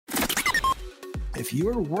if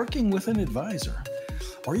you're working with an advisor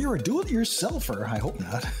or you're a do-it-yourselfer, I hope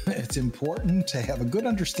not, it's important to have a good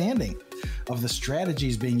understanding of the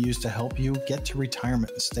strategies being used to help you get to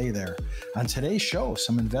retirement and stay there. On today's show,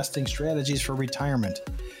 some investing strategies for retirement.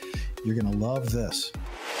 You're going to love this.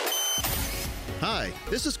 Hi,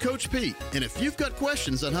 this is Coach Pete, and if you've got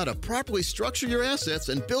questions on how to properly structure your assets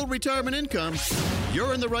and build retirement income,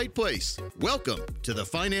 you're in the right place. Welcome to the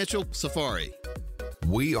Financial Safari.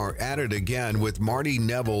 We are at it again with Marty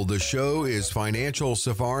Neville. The show is Financial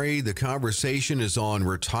Safari. The conversation is on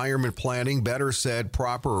retirement planning, better said,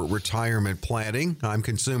 proper retirement planning. I'm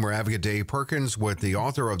consumer advocate Dave Perkins with the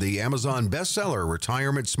author of the Amazon bestseller,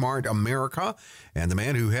 Retirement Smart America, and the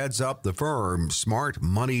man who heads up the firm, Smart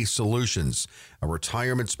Money Solutions, a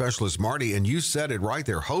retirement specialist. Marty, and you said it right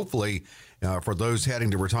there. Hopefully, for those heading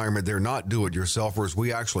to retirement, they're not do-it-yourselfers.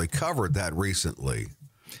 We actually covered that recently.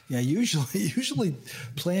 Yeah, usually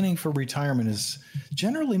planning for retirement is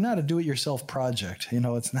generally not a do-it-yourself project.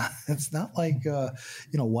 It's not like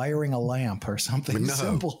wiring a lamp or something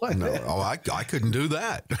simple like that. Oh, I couldn't do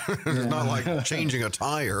that. It's not like changing a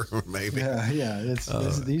tire, maybe. Yeah.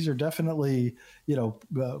 These are definitely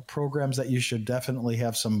programs that you should definitely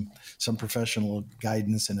have some professional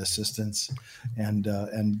guidance and assistance, and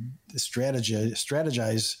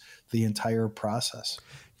strategize the entire process.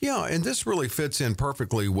 Yeah, and this really fits in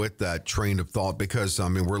perfectly with that train of thought because,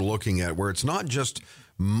 we're looking at where it's not just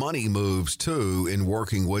money moves, too, in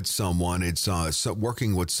working with someone. It's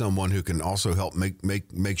working with someone who can also help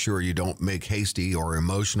make sure you don't make hasty or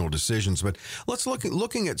emotional decisions. But let's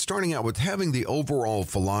looking at starting out with having the overall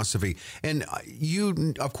philosophy. And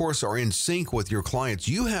you, of course, are in sync with your clients.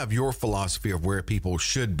 You have your philosophy of where people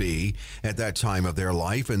should be at that time of their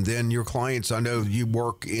life. And then your clients, I know you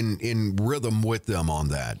work in rhythm with them on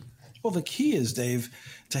that. Well, the key is, Dave,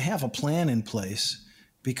 to have a plan in place,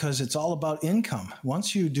 because it's all about income.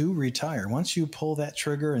 Once you do retire, once you pull that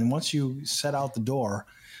trigger and once you set out the door,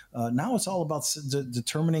 now it's all about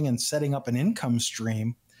determining and setting up an income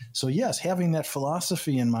stream. So yes, having that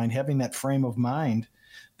philosophy in mind, having that frame of mind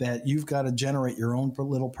that you've got to generate your own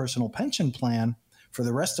little personal pension plan for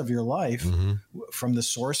the rest of your life from the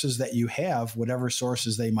sources that you have, whatever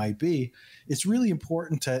sources they might be. It's really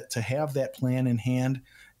important to have that plan in hand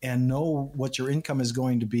and know what your income is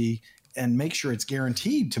going to be and make sure it's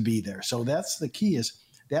guaranteed to be there. So that's the key, is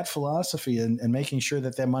that philosophy and making sure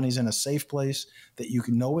that money's in a safe place, that you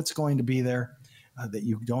can know it's going to be there, that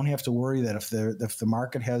you don't have to worry that if the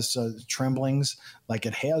market has tremblings like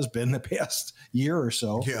it has been the past year or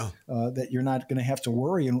so, that you're not going to have to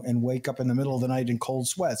worry and wake up in the middle of the night in cold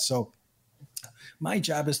sweats. So my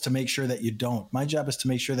job is to make sure that you don't. My job is to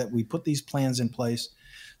make sure that we put these plans in place,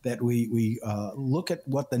 that we look at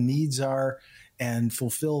what the needs are and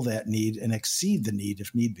fulfill that need and exceed the need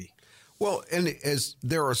if need be. Well, and as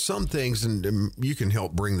there are some things, and you can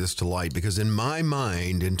help bring this to light, because in my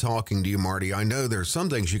mind, in talking to you, Marty, I know there's some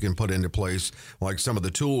things you can put into place, like some of the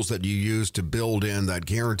tools that you use to build in that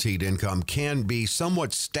guaranteed income can be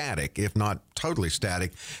somewhat static, if not totally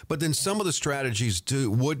static. But then some of the strategies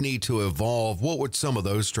would need to evolve. What would some of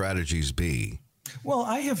those strategies be? Well,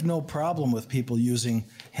 I have no problem with people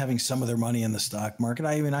having some of their money in the stock market.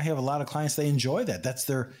 I have a lot of clients, they enjoy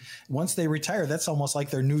that. Once they retire, that's almost like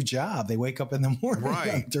their new job. They wake up in the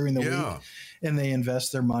morning during the week and they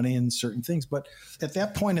invest their money in certain things. But at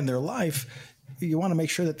that point in their life, you want to make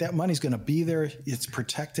sure that money's going to be there. It's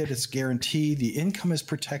protected. It's guaranteed. The income is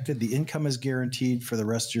protected. The income is guaranteed for the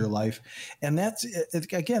rest of your life. And that's,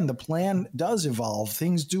 again, the plan does evolve.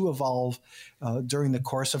 Things do evolve during the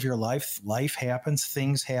course of your life. Life happens.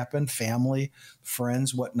 Things happen. Family,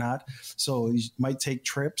 friends, whatnot. So you might take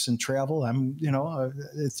trips and travel.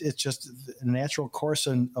 It's just a natural course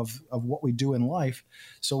of what we do in life.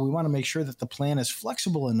 So we want to make sure that the plan is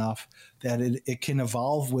flexible enough that it can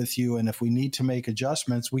evolve with you. And if we need to make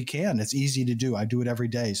adjustments, we can. It's easy to do. I do it every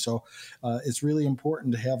day. So it's really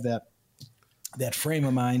important to have that frame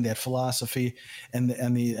of mind, that philosophy, and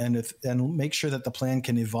make sure that the plan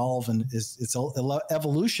can evolve and it's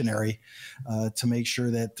evolutionary to make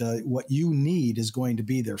sure that what you need is going to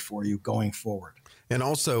be there for you going forward. And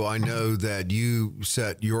also, I know that you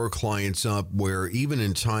set your clients up where even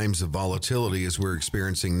in times of volatility, as we're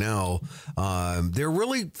experiencing now, they're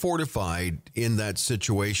really fortified in that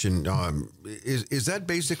situation. Is that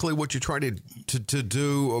basically what you try to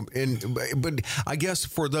do? But I guess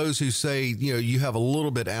for those who say, you have a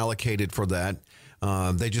little bit allocated for that,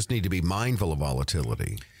 They just need to be mindful of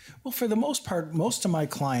volatility. Well, for the most part, most of my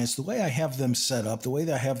clients, the way I have them set up, the way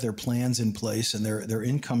that I have their plans in place and their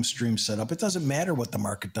income stream set up, it doesn't matter what the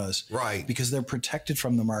market does. Right. Because they're protected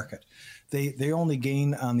from the market. They only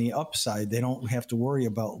gain on the upside. They don't have to worry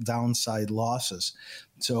about downside losses.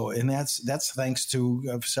 So, and that's thanks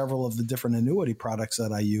to several of the different annuity products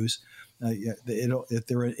that I use. If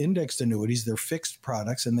they're indexed annuities, they're fixed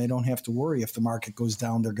products, and they don't have to worry if the market goes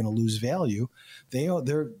down, they're going to lose value.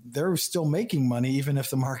 They're still making money even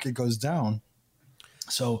if the market goes down.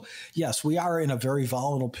 So yes, we are in a very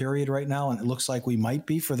volatile period right now, and it looks like we might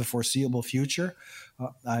be for the foreseeable future.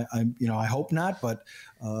 I hope not, but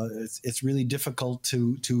it's really difficult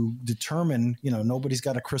to determine. Nobody's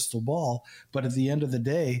got a crystal ball, but at the end of the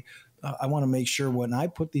day, I want to make sure when I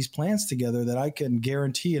put these plans together that I can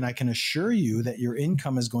guarantee and I can assure you that your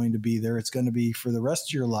income is going to be there. It's going to be for the rest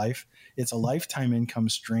of your life. It's a lifetime income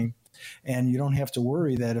stream. And you don't have to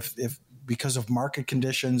worry that if because of market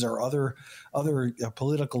conditions or other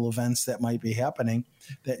political events that might be happening,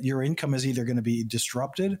 that your income is either going to be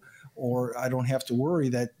disrupted, or I don't have to worry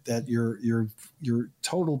that your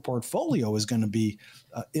total portfolio is going to be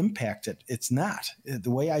impacted. It's not. The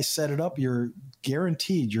way I set it up, you're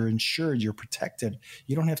guaranteed, you're insured, you're protected.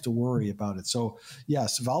 You don't have to worry about it. So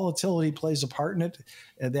yes, volatility plays a part in it.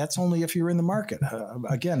 That's only if you're in the market.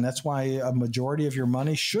 Again, that's why a majority of your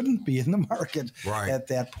money shouldn't be in the market at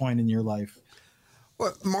that point in your life.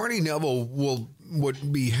 Well, Marty Neville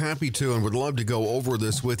would be happy to and would love to go over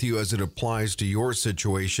this with you as it applies to your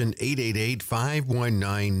situation.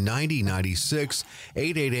 888-519-9096,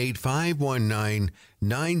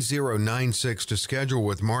 888-519-9096 to schedule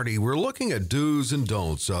with Marty. We're looking at do's and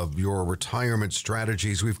don'ts of your retirement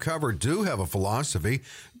strategies. We've covered do have a philosophy,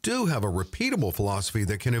 do have a repeatable philosophy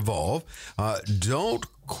that can evolve. Don't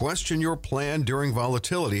question your plan during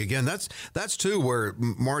volatility. Again, that's too where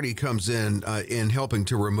Marty comes in helping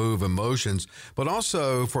to remove emotions. But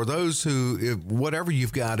also for those who, whatever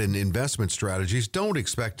you've got in investment strategies, don't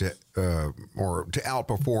expect to or to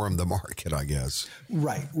outperform the market, I guess.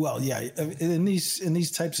 Right. Well, yeah. In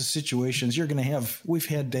these types of situations, you're going to have. We've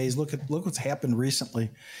had days. Look what's happened recently.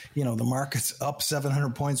 The market's up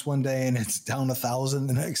 700 points one day and it's down 1,000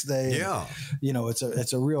 the next day. Yeah. And,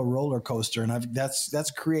 it's a real roller coaster, and that's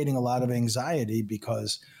creating a lot of anxiety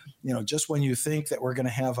because, just when you think that we're going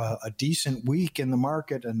to have a decent week in the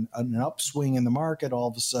market and an upswing in the market, all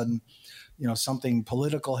of a sudden, something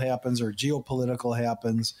political happens or geopolitical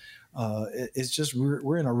happens. It's just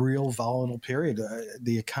we're in a real volatile period.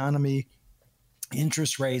 The economy,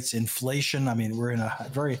 interest rates, inflation. I mean, we're in a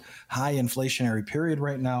very high inflationary period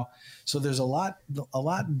right now. So there's a lot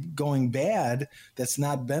going bad that's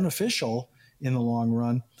not beneficial in the long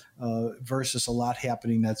run versus a lot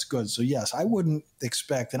happening that's good. So yes, I wouldn't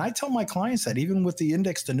expect, and I tell my clients that even with the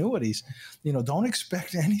indexed annuities, don't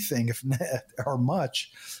expect anything if or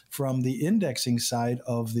much from the indexing side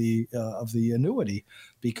of the annuity,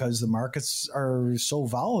 because the markets are so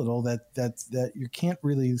volatile that you can't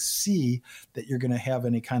really see that you're going to have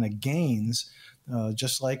any kind of gains.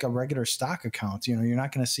 Just like a regular stock account, you're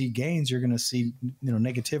not going to see gains. You're going to see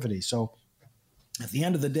negativity. So at the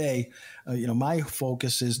end of the day, my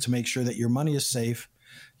focus is to make sure that your money is safe.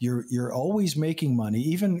 You're always making money,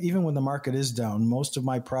 even when the market is down. Most of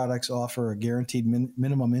my products offer a guaranteed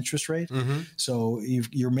minimum interest rate. Mm-hmm. So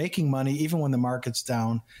you're making money even when the market's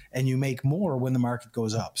down, and you make more when the market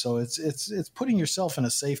goes up. So it's putting yourself in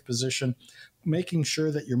a safe position, making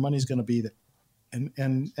sure that your money's going to be there.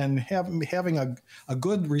 And having a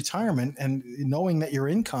good retirement and knowing that your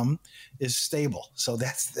income is stable. So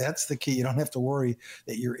that's the key. You don't have to worry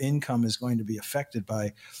that your income is going to be affected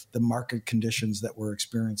by the market conditions that we're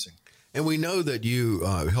experiencing. And we know that you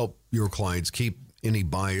help your clients keep any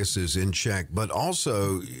biases in check, but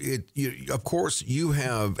also, of course, you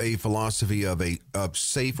have a philosophy of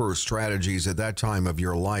safer strategies at that time of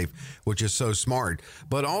your life, which is so smart.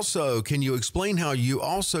 But also, can you explain how you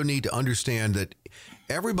also need to understand that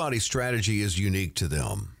everybody's strategy is unique to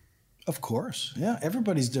them? Of course. Yeah.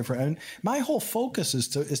 Everybody's different. And my whole focus is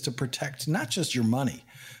to protect not just your money,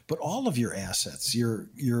 but all of your assets, your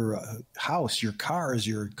house, your cars,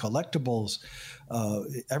 your collectibles,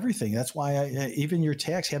 everything. That's why even your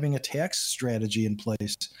having a tax strategy in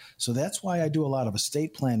place. So that's why I do a lot of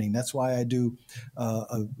estate planning. That's why I do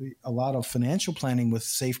a lot of financial planning with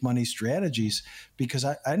safe money strategies, because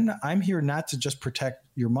I'm here not to just protect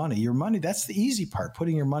your money. Your money, that's the easy part,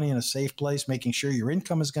 putting your money in a safe place, making sure your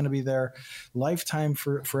income is going to be there lifetime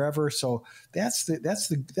forever. So that's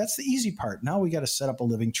the easy part. Now we got to set up a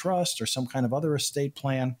living trust or some kind of other estate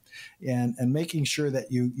plan, and making sure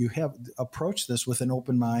that you have approach this with an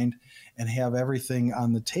open mind and have everything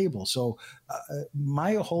on the table. So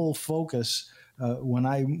my whole focus when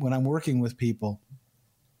I'm working with people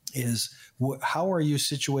is how are you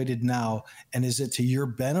situated now, and is it to your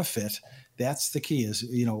benefit? That's the key. Is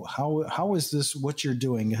how is this what you're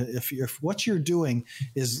doing? If what you're doing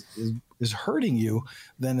is hurting you,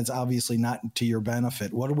 then it's obviously not to your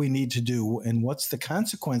benefit. What do we need to do, and what's the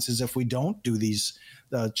consequences if we don't do these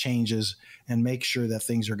changes and make sure that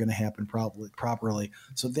things are going to happen properly?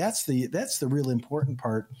 So that's the real important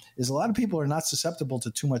part. Is a lot of people are not susceptible to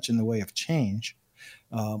too much in the way of change.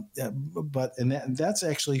 But that's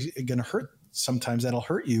actually going to hurt. Sometimes that'll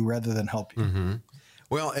hurt you rather than help you. Mm-hmm.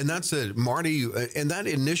 Well, and that's it, Marty. And that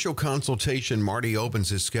initial consultation Marty opens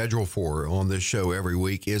his schedule for on this show every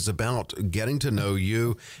week is about getting to know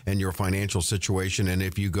you and your financial situation. And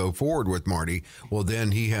if you go forward with Marty, well,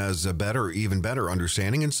 then he has a even better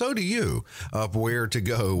understanding, and so do you, of where to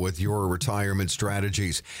go with your retirement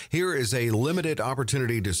strategies. Here is a limited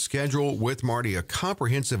opportunity to schedule with Marty a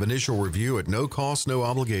comprehensive initial review at no cost, no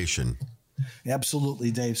obligation. Absolutely,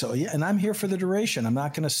 Dave. So yeah, and I'm here for the duration. I'm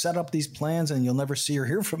not going to set up these plans and you'll never see or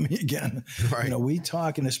hear from me again. Right. We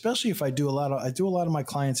talk, and especially if I do a lot of my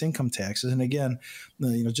clients' income taxes. And again,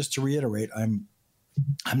 just to reiterate, I'm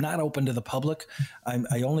not open to the public.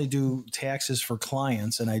 I only do taxes for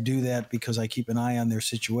clients, and I do that because I keep an eye on their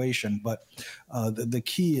situation. But the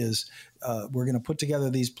key is we're going to put together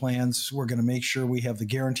these plans. We're going to make sure we have the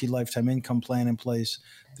guaranteed lifetime income plan in place,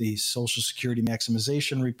 the Social Security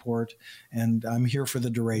maximization report, and I'm here for the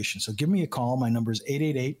duration. So give me a call. My number is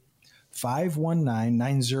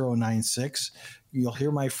 888-519-9096. You'll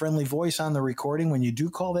hear my friendly voice on the recording. When you do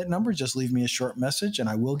call that number, just leave me a short message, and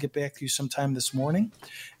I will get back to you sometime this morning,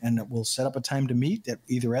 and we'll set up a time to meet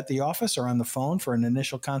either at the office or on the phone for an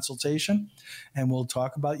initial consultation, and we'll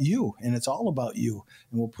talk about you, and it's all about you,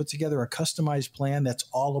 and we'll put together a customized plan that's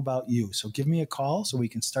all about you. So give me a call so we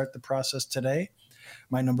can start the process today.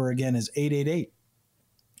 My number again is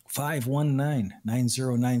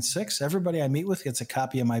 888-519-9096. Everybody I meet with gets a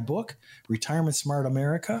copy of my book, Retirement Smart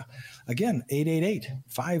America. Again,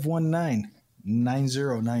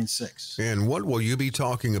 888-519-9096. And what will you be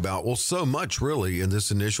talking about? Well, so much really in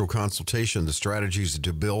this initial consultation, the strategies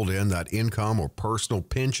to build in that income or personal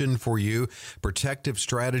pension for you, protective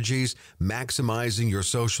strategies, maximizing your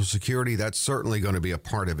Social Security. That's certainly going to be a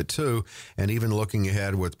part of it too. And even looking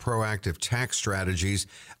ahead with proactive tax strategies.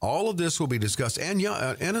 All of this will be discussed, and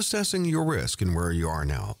assessing your risk and where you are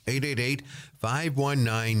now.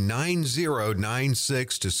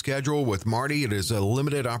 888-519-9096 to schedule with Marty. It is a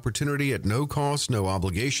limited opportunity at no cost, no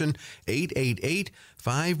obligation.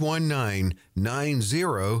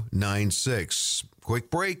 888-519-9096. Quick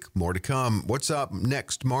break. More to come. What's up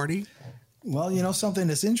next, Marty? Well, something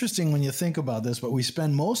that's interesting when you think about this, but we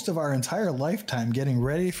spend most of our entire lifetime getting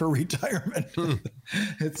ready for retirement.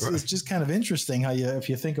 It's just kind of interesting if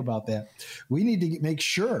you think about that. We need to make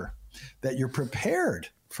sure that you're prepared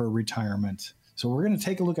for retirement. So we're going to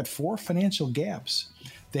take a look at 4 financial gaps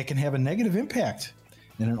that can have a negative impact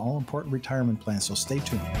in an all-important retirement plan. So stay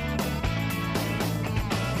tuned.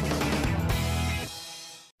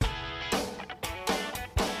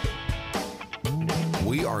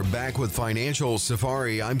 We are back with Financial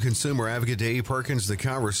Safari. I'm consumer advocate Dave Perkins. The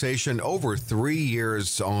conversation over 3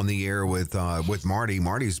 years on the air with Marty.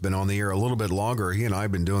 Marty's been on the air a little bit longer. He and I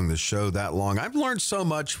have been doing the show that long. I've learned so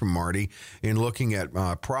much from Marty in looking at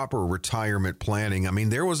proper retirement planning. I mean,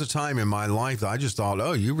 there was a time in my life that I just thought,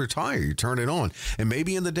 oh, you retire, you turn it on. And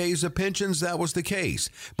maybe in the days of pensions, that was the case,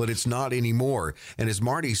 but it's not anymore. And as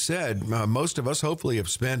Marty said, most of us hopefully have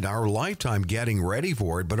spent our lifetime getting ready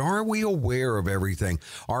for it, but are we aware of everything?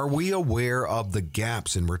 Are we aware of the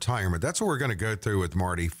gaps in retirement? That's what we're going to go through with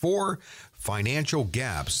Marty. 4 financial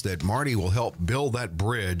gaps that Marty will help build that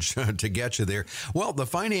bridge to get you there. Well, the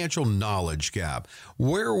financial knowledge gap.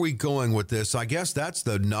 Where are we going with this? I guess that's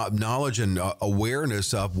the knowledge and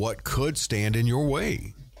awareness of what could stand in your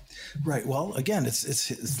way. Right. Well, again,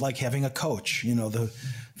 it's like having a coach. The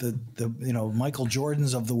Michael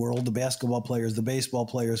Jordans of the world, the basketball players, the baseball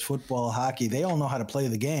players, football, hockey. They all know how to play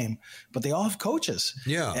the game, but they all have coaches.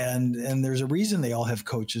 Yeah. And there's a reason they all have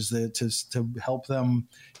coaches to help them,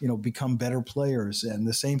 become better players. And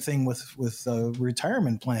the same thing with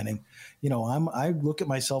retirement planning. I look at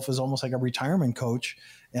myself as almost like a retirement coach,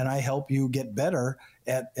 and I help you get better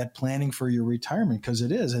at planning for your retirement, because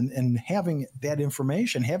it is. And having that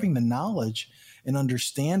information, having the knowledge and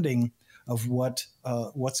understanding of what's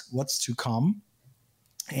to come,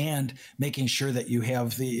 and making sure that you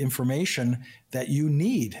have the information that you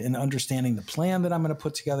need in understanding the plan that I'm going to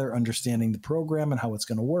put together, understanding the program and how it's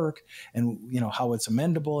going to work, and how it's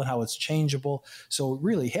amendable and how it's changeable. So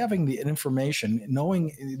really having the information,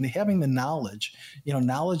 having the knowledge,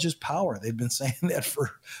 knowledge is power. They've been saying that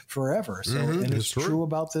for forever. So and it's true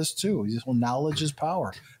about this too. Knowledge is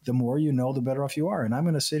power. The more you know, the better off you are. And I'm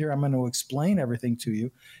going to sit here, I'm going to explain everything to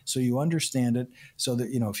you so you understand it, so that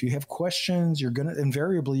if you have questions, you're going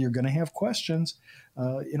to have questions.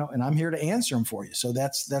 And I'm here to answer them for you. So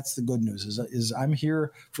that's the good news is I'm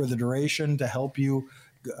here for the duration to help you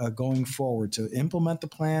going forward, to implement the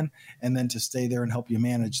plan, and then to stay there and help you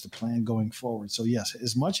manage the plan going forward. So yes,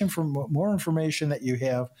 as much more information that you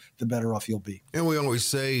have, the better off you'll be. And we always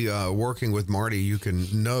say, working with Marty, you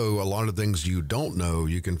can know a lot of things you don't know.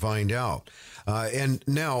 You can find out. And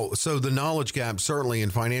now, so the knowledge gap certainly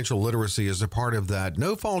in financial literacy is a part of that.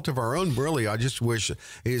 No fault of our own, really. I just wish,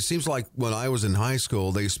 it seems like when I was in high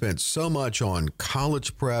school, they spent so much on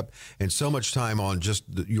college prep and so much time on just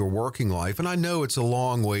your working life. And I know it's a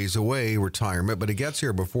long ways away, retirement, but it gets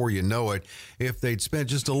here before you know it. If they'd spent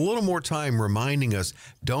just a little more time reminding us,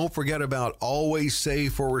 don't forget about always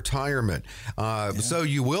save for retirement. So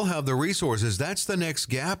you will have the resources. That's the next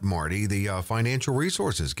gap, Marty, the financial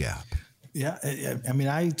resources gap. Yeah, I mean,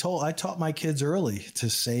 I taught my kids early to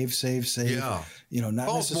save. Yeah.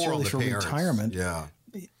 Not necessarily for retirement. Yeah,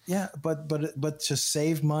 but to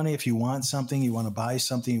save money if you want something, you want to buy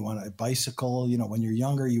something, you want a bicycle. When you're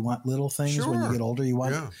younger, you want little things. Sure. When you get older, you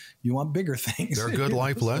want bigger things. They're good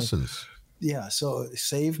life lessons. Yeah, so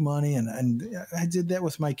save money, and I did that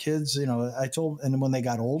with my kids. I told, and when they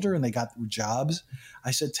got older and they got jobs,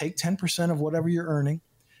 I said, take 10% of whatever you're earning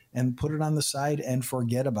and put it on the side and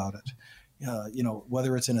forget about it.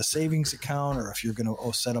 Whether it's in a savings account or if you're going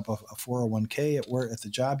to set up a 401k at the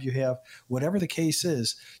job you have, whatever the case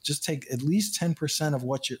is, just take at least 10% of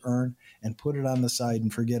what you earn and put it on the side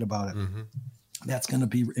and forget about it. Mm-hmm. That's going to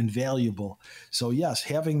be invaluable. So yes,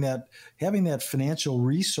 having that financial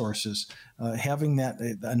resources, having that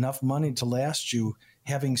enough money to last you,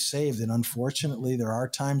 having saved. And unfortunately, there are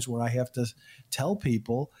times where I have to tell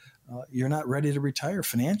people, you're not ready to retire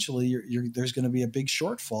financially. There's going to be a big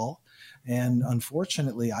shortfall. And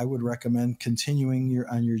unfortunately, I would recommend continuing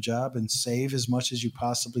on your job and save as much as you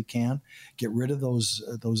possibly can. Get rid of those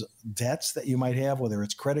debts that you might have, whether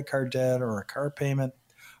it's credit card debt or a car payment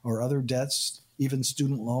or other debts, even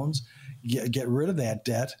student loans. Get rid of that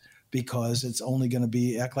debt, because it's only going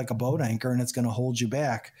to act like a boat anchor and it's going to hold you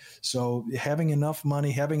back. So having enough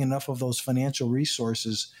money, having enough of those financial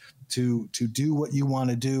resources to do what you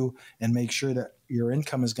want to do and make sure that your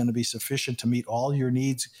income is going to be sufficient to meet all your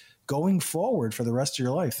needs going forward for the rest of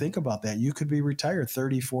your life. Think about that. You could be retired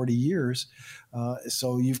 30, 40 years.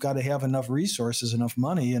 So you've got to have enough resources, enough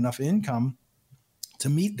money, enough income to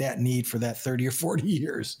meet that need for that 30 or 40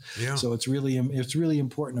 years. Yeah. So it's really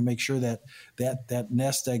important to make sure that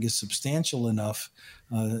nest egg is substantial enough,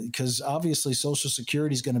 because obviously Social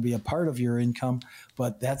Security is going to be a part of your income,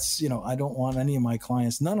 but that's, I don't want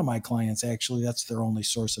none of my clients actually, that's their only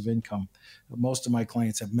source of income. Most of my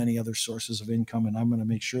clients have many other sources of income, and I'm going to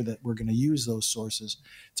make sure that we're going to use those sources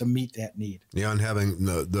to meet that need. Yeah, and having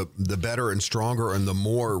the better and stronger and the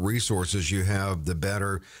more resources you have, the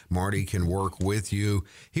better Marty can work with you.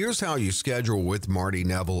 Here's how you schedule with Marty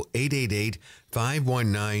Neville: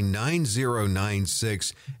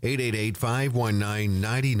 888-519-9096,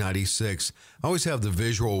 888-519-9096. I always have the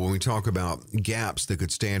visual when we talk about gaps that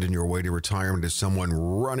could stand in your way to retirement as someone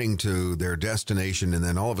running to their destination, and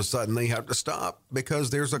then all of a sudden they have to stop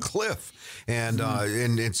because there's a cliff and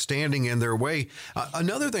it's standing in their way.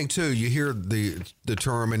 Another thing, too, you hear the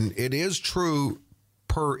term, and it is true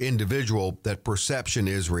per individual, that perception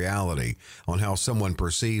is reality on how someone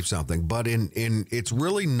perceives something, but it's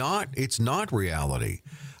really not. It's not reality.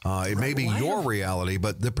 It may be your reality,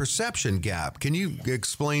 but the perception gap. Can you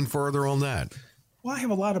explain further on that? Well, I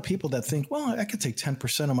have a lot of people that think, well, I could take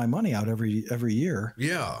 10% of my money out every year.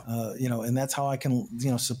 Yeah. And that's how I can,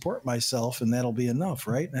 support myself, and that'll be enough,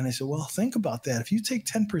 right? And I said, well, think about that. If you take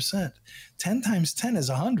 10%, 10 times 10 is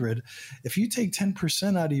 100. If you take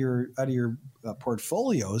 10% out of your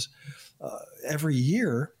portfolios every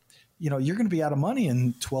year, you're going to be out of money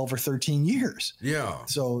in 12 or 13 years. Yeah.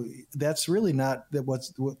 So that's really not what's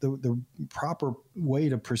the proper way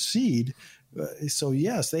to proceed. So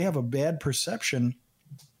yes, they have a bad perception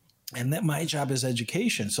And that my job is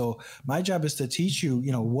education. So my job is to teach you,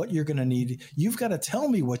 what you're going to need. You've got to tell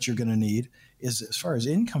me what you're going to need is as far as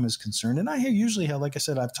income is concerned. And I usually have, like I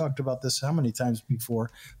said, I've talked about this how many times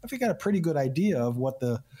before. I've got a pretty good idea of what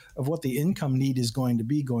the income need is going to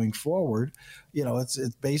be going forward. It's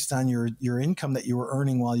based on your income that you were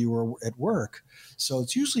earning while you were at work. So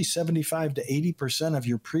it's usually 75 to 80% of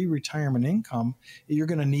your pre-retirement income you're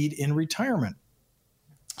going to need in retirement.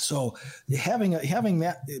 So having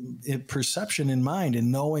that perception in mind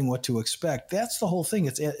and knowing what to expect, that's the whole thing.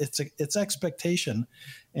 It's expectation,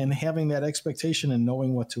 and having that expectation and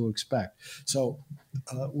knowing what to expect. So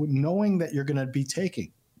knowing that you're going to be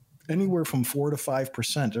taking anywhere from 4 to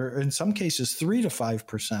 5%, or in some cases 3 to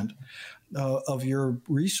 5%. Of your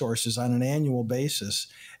resources on an annual basis.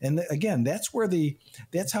 And again, that's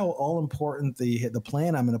how all important the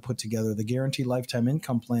plan I'm going to put together, the Guaranteed Lifetime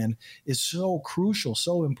Income Plan, is so crucial,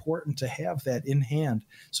 so important to have that in hand.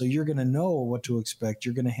 So you're going to know what to expect.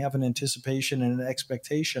 You're going to have an anticipation and an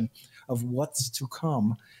expectation of what's to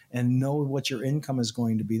come and know what your income is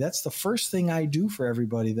going to be. That's the first thing I do for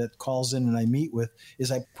everybody that calls in and I meet with,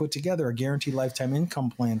 is I put together a Guaranteed Lifetime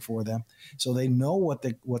Income Plan for them so they know what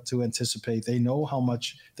to anticipate. They know how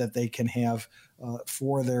much that they can have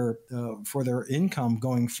for their income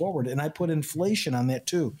going forward. And I put inflation on that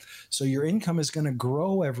too. So your income is going to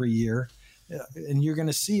grow every year, and you're going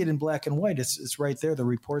to see it in black and white. It's right there. The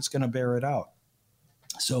report's going to bear it out.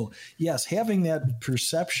 So yes, having that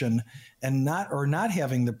perception and not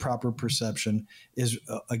having the proper perception is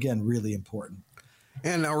again really important.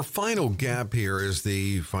 And our final gap here is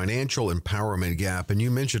the financial empowerment gap. And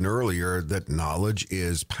you mentioned earlier that knowledge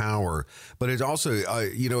is power, but it also,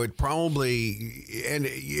 it probably, and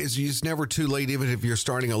it's never too late, even if you're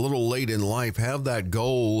starting a little late in life, have that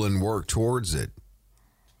goal and work towards it.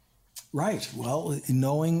 Right. Well,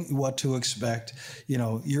 knowing what to expect,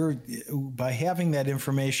 you're by having that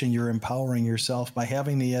information, you're empowering yourself. By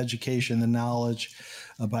having the education, the knowledge,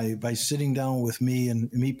 by sitting down with me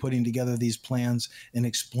and me putting together these plans and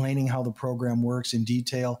explaining how the program works in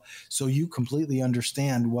detail, so you completely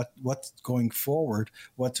understand what's going forward,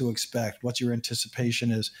 what to expect, what your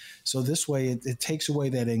anticipation is. So this way, it takes away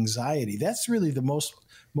that anxiety. That's really the most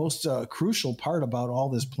crucial part about all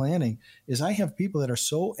this planning. Is I have people that are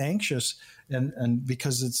so anxious and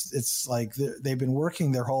because it's like they've been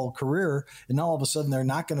working their whole career, and now all of a sudden they're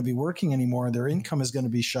not going to be working anymore. Their income is going to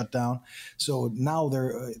be shut down. So now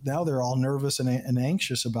they're all nervous and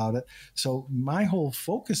anxious about it. So my whole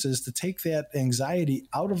focus is to take that anxiety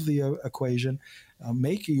out of the equation,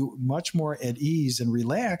 make you much more at ease and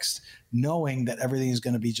relaxed, knowing that everything is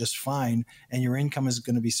going to be just fine and your income is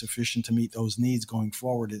going to be sufficient to meet those needs going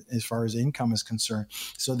forward as far as income is concerned.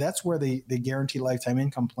 So that's where the Guaranteed Lifetime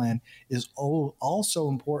Income Plan is also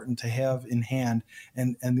important to have in hand.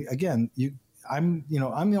 And again, I'm the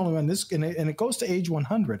only one and it goes to age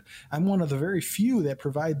 100. I'm one of the very few that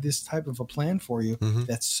provide this type of a plan for you. Mm-hmm.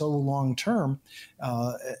 That's so long term,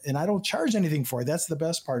 and I don't charge anything for it. That's the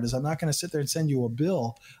best part, is I'm not going to sit there and send you a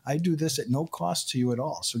bill. I do this at no cost to you at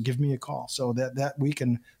all. So give me a call so that we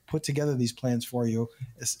can put together these plans for you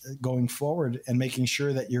going forward, and making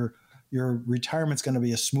sure that your retirement's going to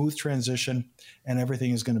be a smooth transition and everything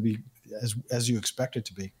is going to be as you expect it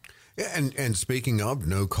to be. And speaking of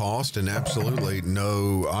no cost and absolutely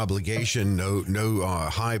no obligation, no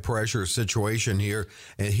high pressure situation here.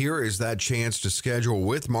 And here is that chance to schedule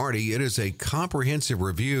with Marty. It is a comprehensive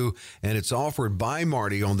review, and it's offered by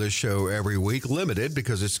Marty on this show every week, limited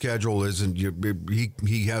because his schedule isn't,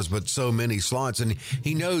 he has but so many slots, and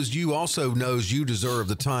he knows you deserve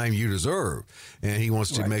the time you deserve, and he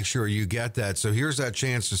wants to make sure you get that. So here's that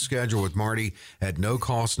chance to schedule with Marty at no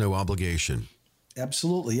cost, no obligation.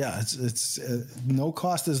 Absolutely, yeah. It's no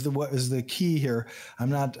cost is the key here. I'm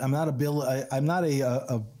not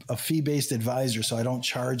a fee-based advisor, so I don't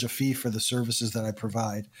charge a fee for the services that I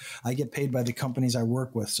provide. I get paid by the companies I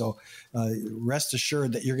work with. So rest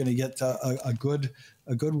assured that you're going to get a good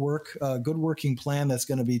working plan that's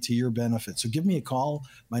going to be to your benefit. So give me a call.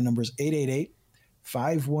 My number is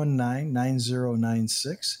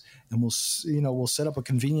 888-519-9096. And we'll set up a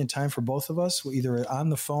convenient time for both of us, either on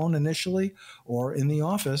the phone initially or in the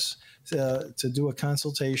office to do a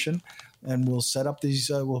consultation. And we'll set up these,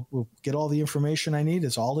 we'll get all the information I need.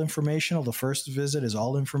 It's all informational. The first visit is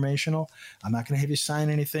all informational. I'm not going to have you sign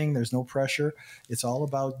anything. There's no pressure. It's all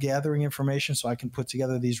about gathering information so I can put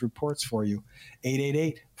together these reports for you.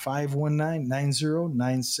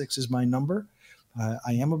 888-519-9096 is my number.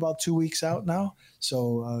 I am about 2 weeks out now,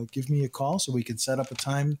 so give me a call so we can set up a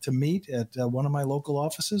time to meet at one of my local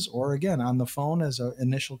offices, or again on the phone as an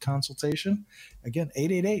initial consultation. Again,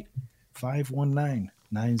 888-519-9096.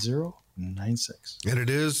 888-519-9096. And it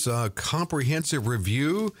is a comprehensive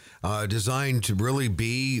review designed to really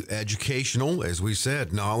be educational. As we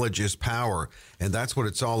said, knowledge is power. And that's what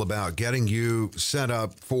it's all about, getting you set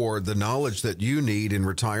up for the knowledge that you need in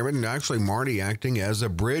retirement. And actually, Marty acting as a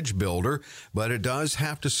bridge builder, but it does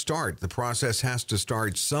have to start. The process has to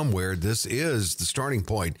start somewhere. This is the starting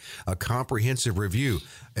point, a comprehensive review.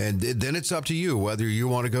 And then it's up to you whether you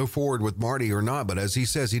want to go forward with Marty or not. But as he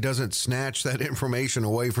says, he doesn't snatch that information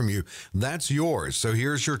away from you. That's yours. So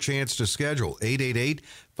here's your chance to schedule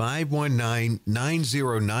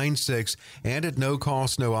 888-519-9096 and at no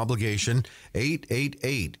cost, no obligation,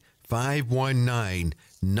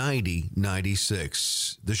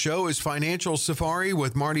 888-519-9096. The show is Financial Safari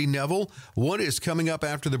with Marty Neville. What is coming up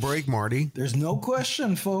after the break, Marty? There's no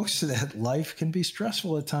question, folks, that life can be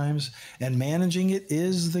stressful at times, and managing it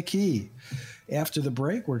is the key. After the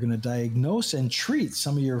break, we're going to diagnose and treat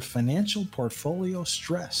some of your financial portfolio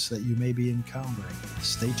stress that you may be encountering.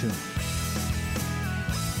 Stay tuned.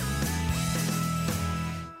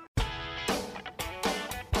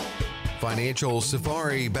 Financial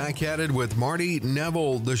Safari back at it with Marty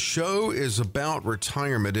Neville. The show is about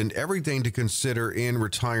retirement and everything to consider in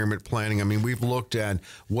retirement planning. I mean, we've looked at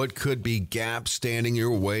what could be gaps standing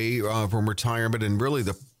your way from retirement and really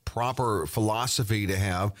the proper philosophy to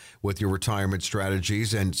have with your retirement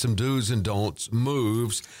strategies and some do's and don'ts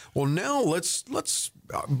moves. Well, now let's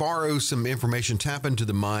borrow some information, tap into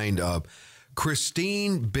the mind of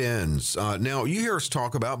Christine Benz. Now, you hear us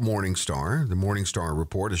talk about Morningstar, the Morningstar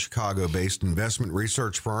Report, a Chicago-based investment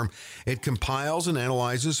research firm. It compiles and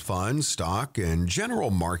analyzes funds, stock, and general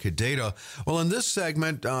market data. Well, in this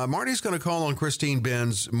segment, Marty's going to call on Christine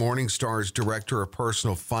Benz, Morningstar's Director of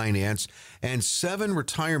Personal Finance, and 7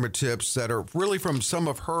 retirement tips that are really from some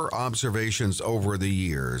of her observations over the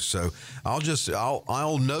years. So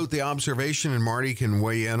I'll note the observation and Marty can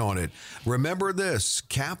weigh in on it. Remember this,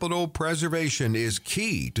 capital preservation is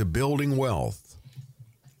key to building wealth.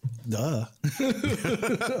 Duh. Of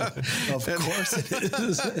course it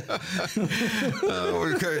is.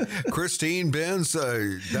 Okay. Christine Benz,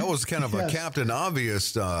 that was kind of a Captain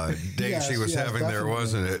Obvious day she was having there,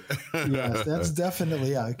 wasn't it? Yes, that's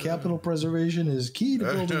definitely, capital preservation is key to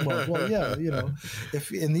building wealth. Well,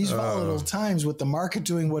 if in these volatile times with the market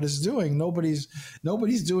doing what it's doing, nobody's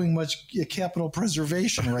doing much capital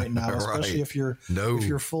preservation right now, especially if you're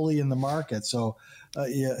fully in the market. So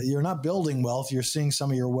you're not building wealth. You're seeing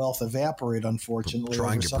some of your wealth evaporate, unfortunately,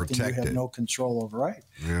 over something you have no control over. Right.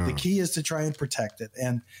 Yeah. The key is to try and protect it.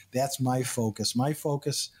 And that's my focus. My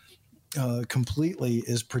focus completely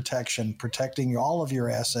is protecting all of your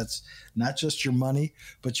assets, not just your money,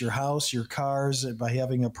 but your house, your cars, by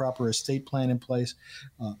having a proper estate plan in place.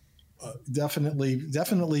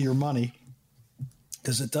 Definitely your money.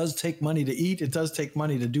 Because it does take money to eat. It does take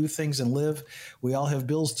money to do things and live. We all have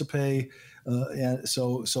bills to pay. And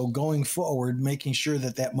so going forward, making sure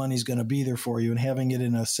that money is going to be there for you and having it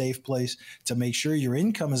in a safe place to make sure your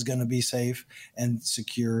income is going to be safe and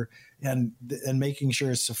secure and making sure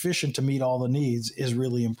it's sufficient to meet all the needs is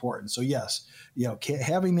really important. So yes,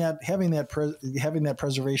 having that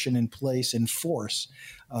preservation in place in force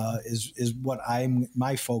is what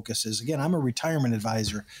my focus is. Again, I'm a retirement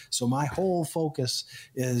advisor, so my whole focus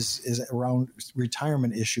is around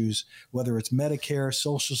retirement issues, whether it's Medicare,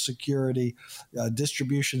 Social Security,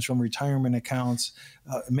 distributions from retirement accounts,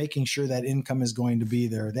 making sure that income is going to be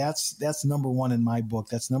there. That's number one in my book.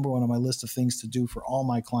 That's number one on my list of things to do for all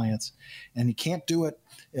my clients. And you can't do it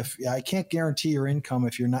if I can't guarantee your income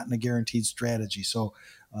if you're not in a guaranteed strategy. So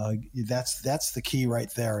that's the key right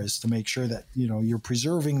there, is to make sure that you're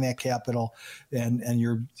preserving that capital and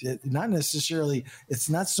you're not necessarily, it's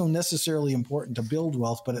not so necessarily important to build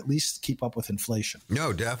wealth, but at least keep up with inflation.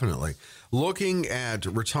 No, definitely. Looking at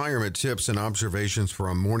retirement tips and observations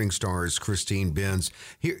from Morningstar's Christine Benz,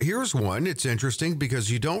 here's one. It's interesting because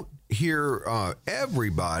you don't hear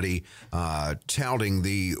everybody touting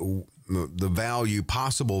the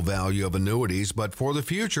possible value of annuities, but for the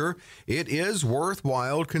future, it is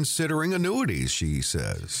worthwhile considering annuities, she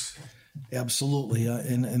says. Absolutely,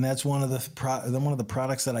 and that's one of the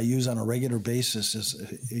products that I use on a regular basis is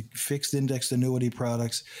fixed indexed annuity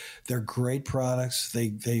products. They're great products.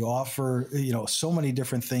 They offer so many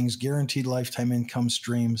different things: guaranteed lifetime income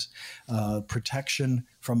streams, protection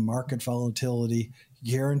from market volatility,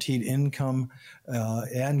 guaranteed income,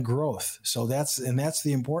 and growth. So that's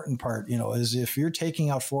the important part, is if you're taking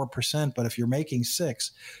out 4%, but if you're making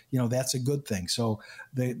 6%, that's a good thing. So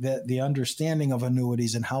the understanding of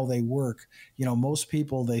annuities and how they work, most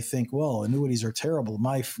people, they think, well, annuities are terrible.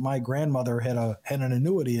 My grandmother had an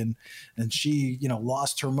annuity and she,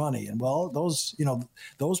 lost her money. And well, those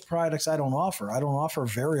products I don't offer. I don't offer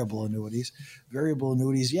variable annuities. Variable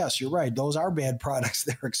annuities, yes, you're right. Those are bad products.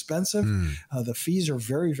 They're expensive. The fees are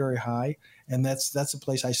very, very high. And that's a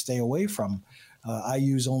place I stay away from. I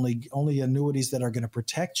use only annuities that are going to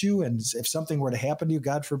protect you. And if something were to happen to you,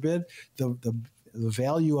 God forbid, the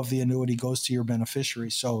value of the annuity goes to your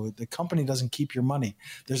beneficiary. So the company doesn't keep your money.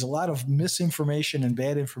 There's a lot of misinformation and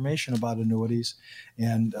bad information about annuities.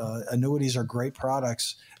 And annuities are great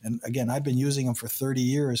products. And again, I've been using them for 30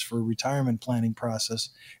 years for retirement planning process,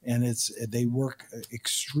 and they work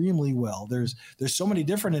extremely well. There's so many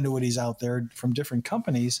different annuities out there from different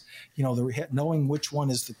companies. Knowing which one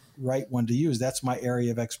is the right one to use, that's my area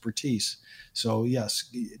of expertise. So yes,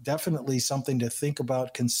 definitely something to think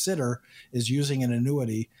about, consider, is using an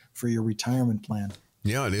annuity for your retirement plan.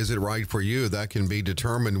 Yeah, and is it right for you? That can be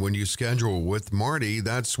determined when you schedule with Marty.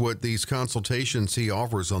 That's what these consultations he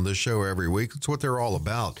offers on this show every week. That's what they're all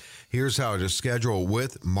about. Here's how to schedule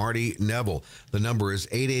with Marty Neville. The number is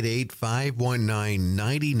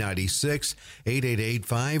 888-519-9096,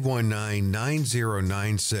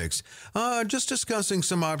 888-519-9096. Just discussing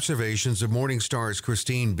some observations of Morningstar's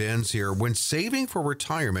Christine Benz here. When saving for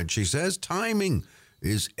retirement, she says timing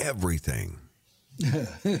is everything.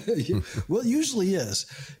 Well, it usually is.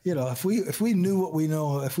 If we knew what we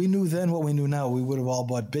know, if we knew then what we knew now, we would have all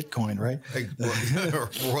bought Bitcoin, right?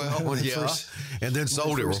 Well, yeah. And then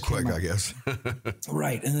sold it real quick, I guess.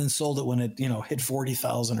 Right. And then sold it when it, hit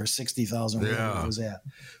 40,000 or 60,000, whatever it was at.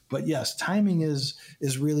 But yes, timing is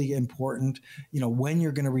really important. When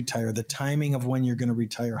you're going to retire, the timing of when you're going to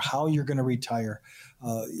retire, how you're going to retire,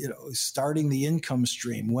 starting the income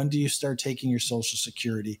stream. When do you start taking your Social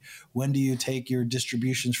Security? When do you take your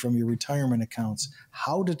distributions from your retirement accounts?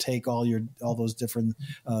 How to take all those different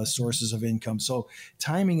sources of income. So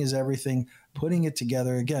timing is everything. Putting it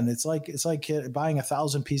together, again, it's like buying a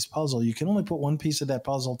 1,000-piece puzzle. You can only put one piece of that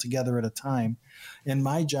puzzle together at a time. And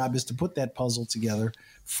my job is to put that puzzle together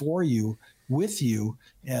for you, with you,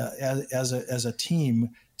 as a team,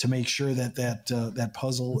 to make sure that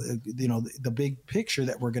puzzle, the big picture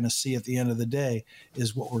that we're going to see at the end of the day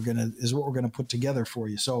is what we're going to put together for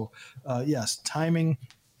you. So yes, timing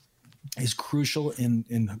is crucial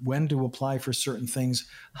in when to apply for certain things,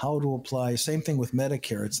 how to apply. Same thing with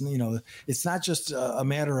Medicare. It's not just a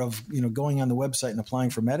matter of going on the website and applying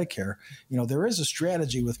for Medicare. There is a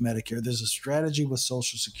strategy with Medicare. There's a strategy with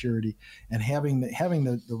Social Security, and having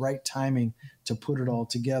the right timing to put it all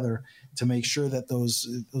together to make sure that those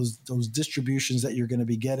distributions that you're going to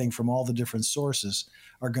be getting from all the different sources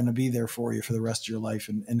are going to be there for you for the rest of your life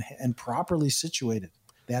and properly situated.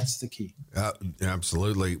 That's the key.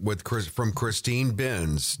 Absolutely. From Christine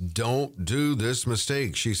Benz, don't do this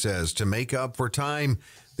mistake, she says. To make up for time,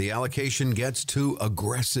 the allocation gets too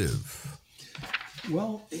aggressive.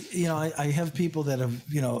 Well, I have people that have,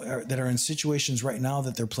 that are in situations right now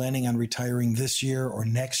that they're planning on retiring this year or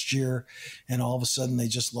next year, and all of a sudden they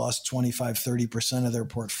just lost 25-30% of their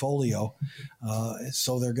portfolio.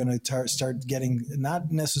 So they're going to start getting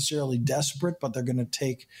not necessarily desperate, but they're going to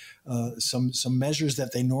take some measures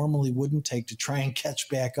that they normally wouldn't take to try and catch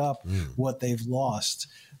back up what they've lost.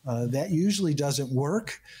 That usually doesn't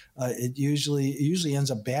work. It usually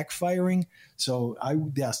ends up backfiring. So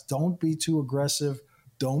don't be too aggressive.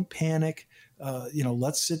 Don't panic.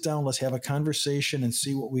 Let's sit down. Let's have a conversation and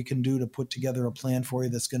see what we can do to put together a plan for you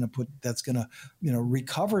that's going to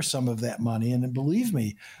recover some of that money. And believe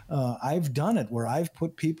me, I've done it where I've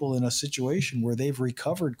put people in a situation where they've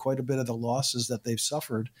recovered quite a bit of the losses that they've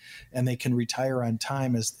suffered, and they can retire on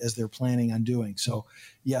time as they're planning on doing. So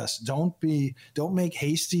yes, don't make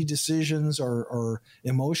hasty decisions or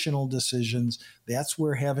emotional decisions. That's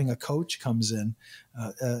where having a coach comes in,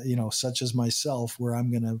 such as myself, where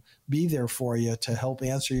I'm going to be there for you to help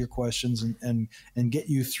answer your questions and get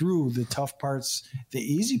you through the tough parts. The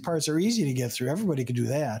easy parts are easy to get through. Everybody can do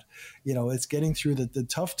that. It's getting through the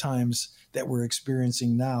tough times that we're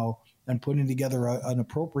experiencing now and putting together an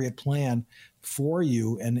appropriate plan for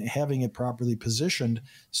you and having it properly positioned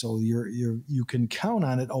so you can count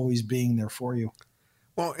on it always being there for you.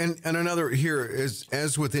 Well, and another here is,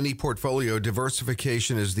 as with any portfolio,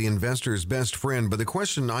 diversification is the investor's best friend. But the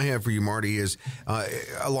question I have for you, Marty, is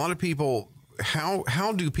a lot of people,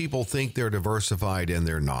 how do people think they're diversified and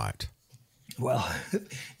they're not? Well,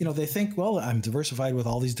 they think, well, I'm diversified with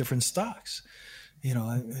all these different stocks,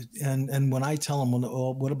 and when I tell them,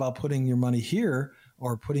 well, what about putting your money here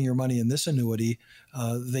or putting your money in this annuity?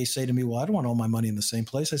 They say to me, well, I don't want all my money in the same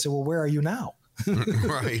place. I say, well, where are you now?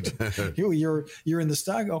 Right. You're in the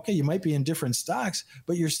stock. Okay, you might be in different stocks,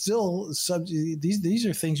 but you're still these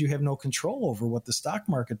are things you have no control over. What the stock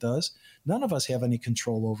market does, none of us have any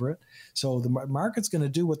control over it. So the market's going to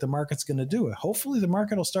do what the market's going to do. Hopefully, the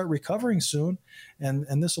market will start recovering soon,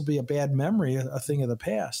 and this will be a bad memory, a thing of the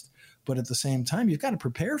past. But at the same time, you've got to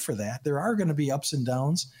prepare for that. There are going to be ups and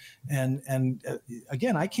downs, and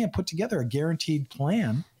again, I can't put together a guaranteed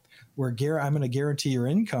plan where I'm going to guarantee your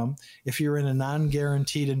income if you're in a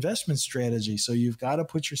non-guaranteed investment strategy. So you've got to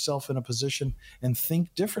put yourself in a position and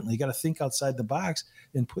think differently. You got to think outside the box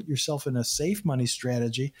and put yourself in a safe money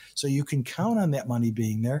strategy so you can count on that money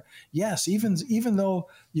being there. Yes, even though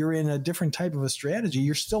you're in a different type of a strategy,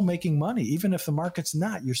 you're still making money. Even if the market's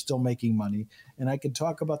not, you're still making money. And I could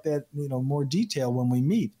talk about that, more detail when we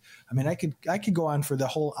meet. I mean, I could go on for the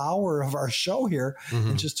whole hour of our show here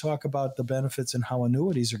and just talk about the benefits and how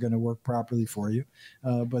annuities are going to work properly for you.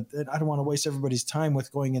 But I don't want to waste everybody's time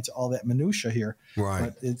with going into all that minutia here.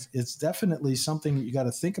 Right. But it's definitely something that you got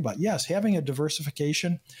to think about. Yes, having a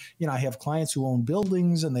diversification. I have clients who own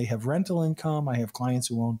buildings and they have rental income. I have clients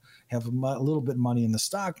who have a little bit of money in the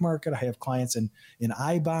stock market. I have clients in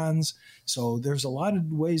I-bonds. So there's a lot of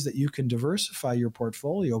ways that you can diversify your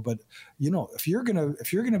portfolio. But if you're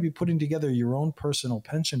gonna be putting together your own personal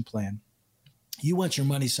pension plan, you want your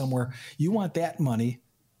money somewhere. You want that money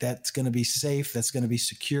that's going to be safe, that's going to be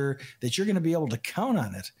secure, that you're going to be able to count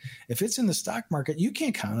on it. If it's in the stock market, you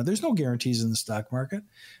can't count on it. There's no guarantees in the stock market.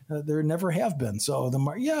 There never have been. So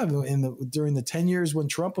during the 10 years when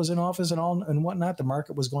Trump was in office and whatnot, the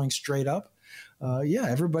market was going straight up.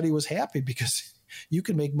 Everybody was happy because you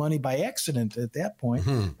can make money by accident at that point.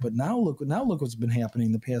 But now look what's been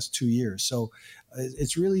happening the past 2 years. So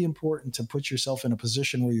it's really important to put yourself in a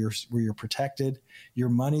position where you're protected, your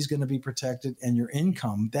money's going to be protected, and your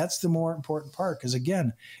income. That's the more important part, because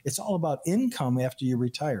again, it's all about income after you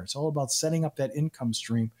retire. It's all about setting up that income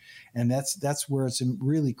stream, and that's where it's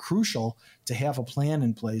really crucial to have a plan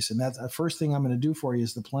in place. And that's the first thing I'm going to do for you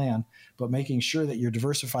is the plan, but making sure that you're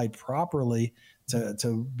diversified properly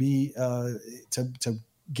to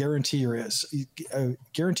guarantee your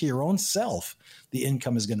own self the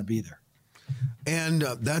income is going to be there. And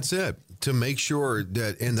that's it, to make sure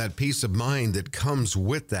that in that peace of mind that comes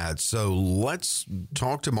with that. So let's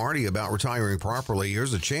talk to Marty about retiring properly.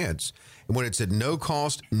 Here's a chance. And when it's at no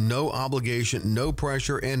cost, no obligation, no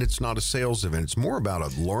pressure, and it's not a sales event, it's more about a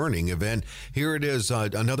learning event. Here it is,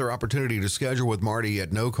 another opportunity to schedule with Marty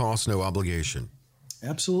at no cost, no obligation.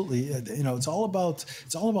 Absolutely. It's all about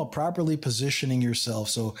properly positioning yourself.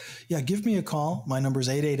 So give me a call. My number is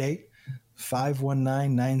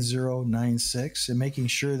 888-519-9096, and making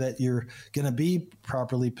sure that you're going to be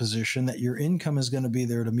properly positioned, that your income is going to be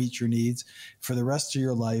there to meet your needs for the rest of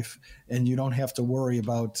your life. And you don't have to worry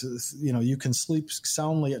about, you can sleep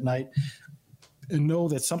soundly at night and know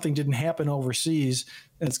that something didn't happen overseas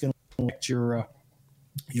that's going to affect your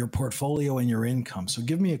portfolio and your income. So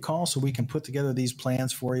give me a call so we can put together these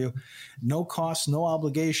plans for you. No cost, no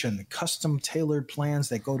obligation, custom tailored plans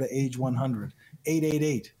that go to age 100.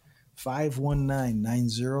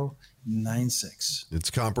 888-519-9096. It's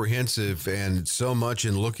comprehensive, and so much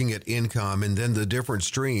in looking at income and then the different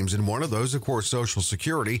streams. And one of those, of course, Social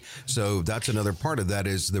Security. So that's another part of that,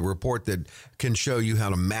 is the report that can show you how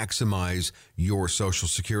to maximize your Social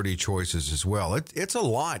Security choices as well. It's a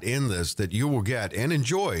lot in this that you will get and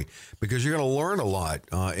enjoy, because you're going to learn a lot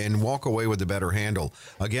and walk away with a better handle.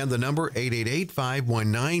 Again, the number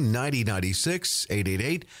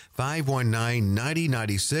 888-519-9096,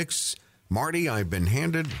 888-519-9096. Marty, I've been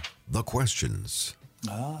handed the questions.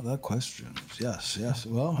 The questions. Yes.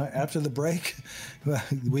 Well, after the break,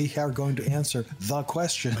 we are going to answer the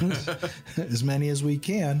questions, as many as we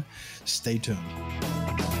can. Stay tuned.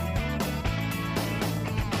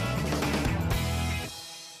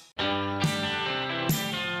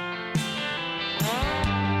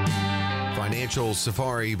 Financial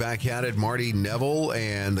Safari back at it. Marty Neville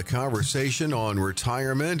and the conversation on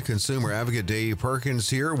retirement. Consumer advocate Dave Perkins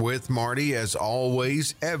here with Marty, as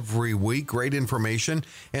always, every week. Great information.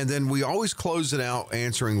 And then we always close it out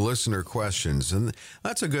answering listener questions. And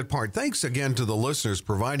that's a good part. Thanks again to the listeners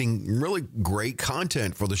providing really great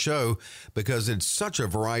content for the show, because it's such a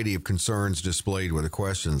variety of concerns displayed with the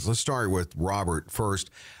questions. Let's start with Robert first.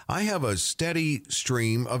 I have a steady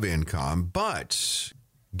stream of income, but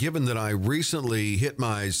given that I recently hit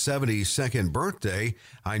my 72nd birthday,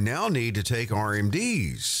 I now need to take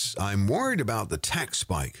RMDs. I'm worried about the tax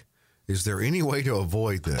spike. Is there any way to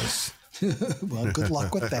avoid this? Well, good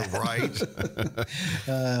luck with that. Right.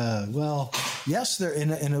 Well, yes, there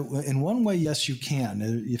in one way, yes, you can.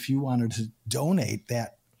 If you wanted to donate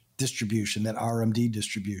that distribution, that RMD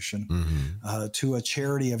distribution, to a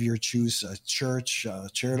charity of your choice, a church, a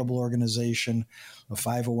charitable organization, a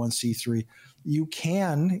 501c3, you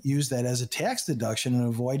can use that as a tax deduction and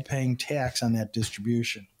avoid paying tax on that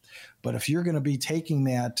distribution. But if you're going to be taking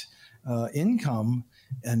that income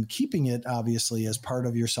and keeping it obviously as part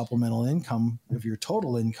of your supplemental income, of your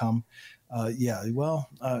total income, I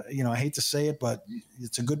hate to say it, but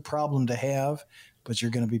it's a good problem to have, but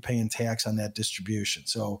you're going to be paying tax on that distribution.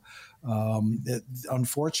 So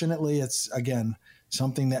unfortunately, it's, again,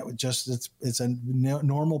 something that it's a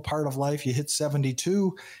normal part of life. You hit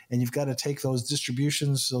 72 and you've got to take those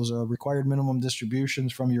distributions, those required minimum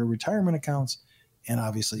distributions from your retirement accounts, and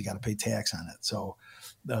obviously you got to pay tax on it. So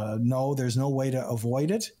no, there's no way to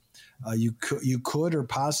avoid it. You could or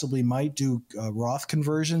possibly might do Roth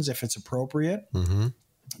conversions if it's appropriate. Mm-hmm.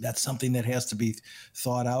 That's something that has to be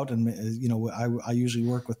thought out. And, I usually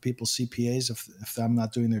work with people's CPAs if I'm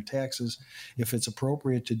not doing their taxes, if it's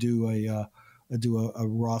appropriate to do a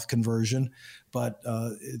Roth conversion. But,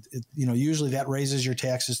 usually that raises your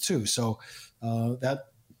taxes too. So that,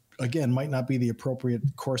 again, might not be the appropriate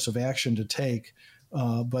course of action to take.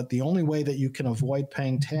 But the only way that you can avoid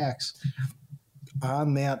paying tax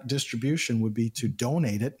on that distribution would be to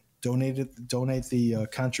donate it. Donate the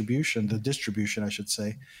contribution, the distribution, I should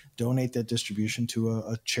say. Donate that distribution to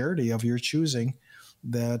a charity of your choosing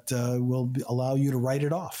that will allow you to write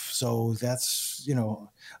it off. So that's,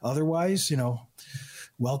 otherwise,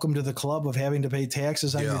 welcome to the club of having to pay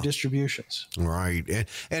taxes on your distributions. Right.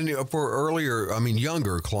 And for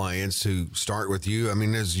younger clients who start with you,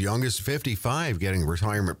 as young as 55 getting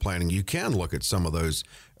retirement planning, you can look at some of those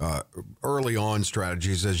early on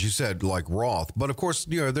strategies, as you said, like Roth. But of course,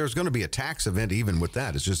 there's going to be a tax event even with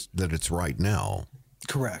that. It's just that it's right now.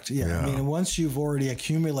 Correct. Yeah. Once you've already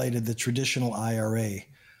accumulated the traditional IRA,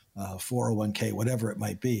 401k, whatever it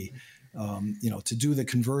might be, to do the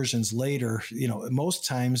conversions later, most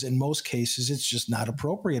times, in most cases, it's just not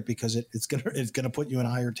appropriate because it's gonna put you in a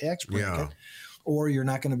higher tax bracket, or you're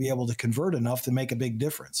not going to be able to convert enough to make a big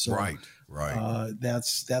difference. So, right.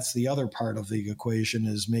 That's the other part of the equation,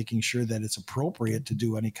 is making sure that it's appropriate to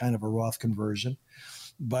do any kind of a Roth conversion.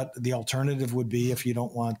 But the alternative would be, if you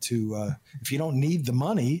don't want to, if you don't need the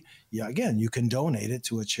money, again, you can donate it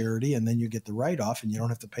to a charity, and then you get the write-off, and you don't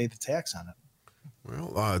have to pay the tax on it.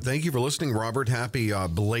 Well, thank you for listening, Robert. Happy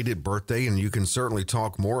belated birthday. And you can certainly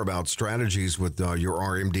talk more about strategies with your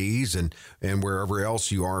RMDs and wherever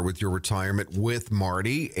else you are with your retirement with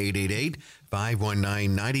Marty.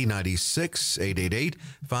 888-519-9096,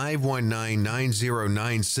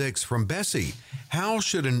 888-519-9096. From Bessie, how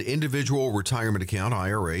should an individual retirement account,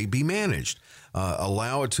 IRA, be managed?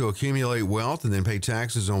 Allow it to accumulate wealth and then pay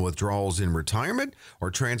taxes on withdrawals in retirement, or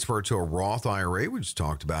transfer to a Roth IRA? We just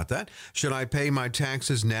talked about that. Should I pay my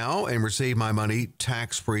taxes now and receive my money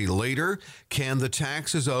tax-free later? Can the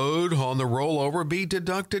taxes owed on the rollover be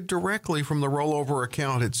deducted directly from the rollover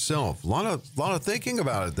account itself? A lot of thinking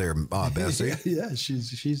about it there, Bessie. Yeah,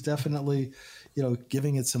 she's definitely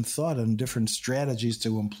giving it some thought on different strategies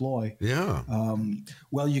to employ. Yeah.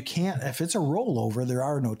 Well, you can't, if it's a rollover, there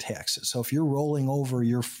are no taxes. So if you're rolling over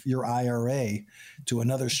your IRA to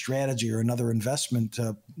another strategy or another investment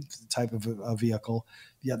type of a vehicle,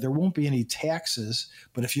 there won't be any taxes.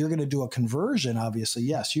 But if you're going to do a conversion, obviously,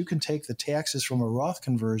 yes, you can take the taxes from a Roth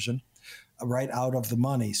conversion right out of the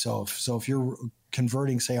money. So if you're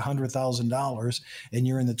converting, say, $100,000 and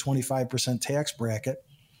you're in the 25% tax bracket,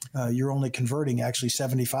 you're only converting actually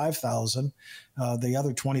 $75,000. The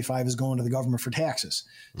other 25 is going to the government for taxes.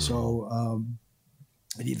 Mm-hmm. So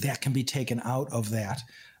that can be taken out of that.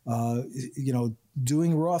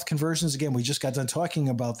 Doing Roth conversions, again, we just got done talking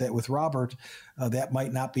about that with Robert. That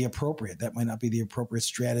might not be appropriate. That might not be the appropriate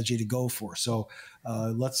strategy to go for. So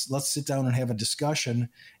let's sit down and have a discussion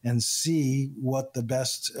and see what the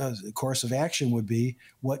best course of action would be,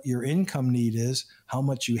 what your income need is, how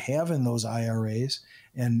much you have in those IRAs,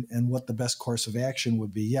 and what the best course of action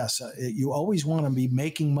would be. Yes, you always want to be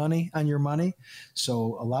making money on your money,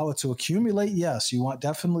 so allow it to accumulate. Yes, you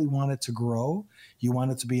definitely want it to grow. You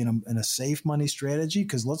want it to be in a safe money strategy,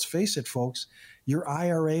 because let's face it, folks, your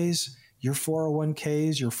IRAs your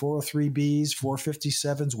 401ks, your 403bs,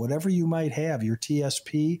 457s, whatever you might have, your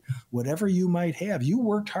TSP, whatever you might have, you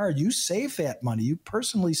worked hard. You saved that money. You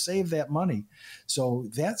personally saved that money. So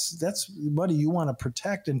that's money you want to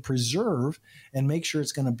protect and preserve and make sure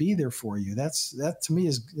it's going to be there for you. That to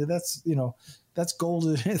me that's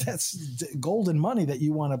golden. That's golden money that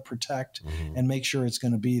you want to protect and make sure it's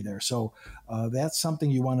going to be there. So that's something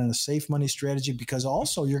you want in a safe money strategy, because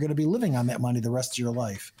also you're going to be living on that money the rest of your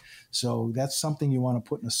life. So that's something you want to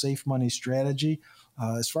put in a safe money strategy.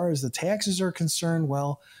 As far as the taxes are concerned,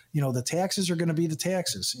 well, the taxes are going to be the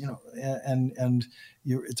taxes, and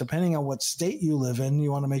you're, depending on what state you live in,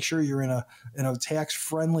 you want to make sure you're in a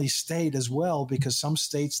tax-friendly state as well, because some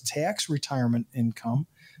states tax retirement income.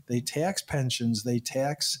 They tax pensions, they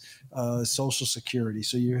tax Social Security.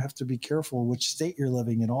 So you have to be careful which state you're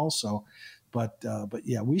living in also. But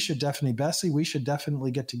yeah, we should definitely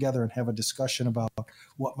get together and have a discussion about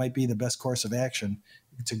what might be the best course of action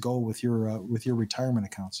to go with your retirement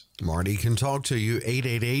accounts. Marty can talk to you,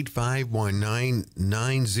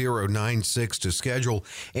 888-519-9096 to schedule.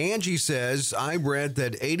 Angie says, I read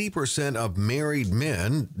that 80% of married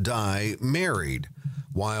men die married,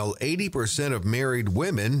 while 80% of married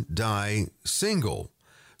women die single.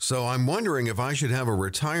 So I'm wondering if I should have a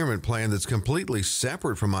retirement plan that's completely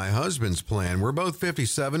separate from my husband's plan. We're both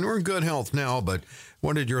 57. We're in good health now, but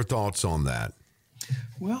what are your thoughts on that?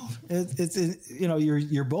 Well,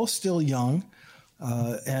 you're both still young,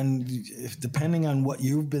 and depending on what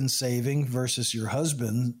you've been saving versus your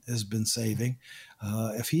husband has been saving,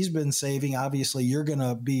 if he's been saving, obviously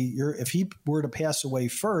if he were to pass away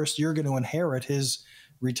first, you're going to inherit his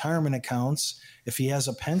retirement accounts. If he has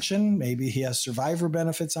a pension, maybe he has survivor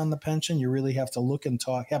benefits on the pension. You really have to look and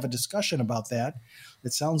have a discussion about that.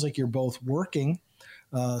 It sounds like you're both working.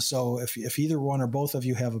 So if either one or both of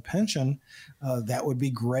you have a pension, that would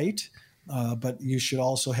be great. But you should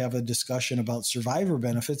also have a discussion about survivor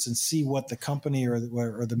benefits and see what the company or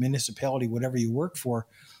the municipality, whatever you work for,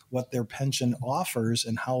 what their pension offers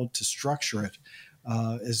and how to structure it.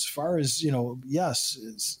 As far as,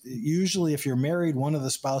 yes, usually if you're married, one of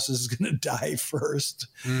the spouses is going to die first.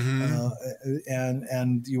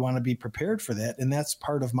 And you want to be prepared for that. And that's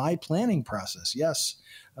part of my planning process. Yes,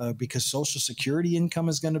 because Social Security income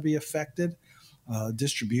is going to be affected.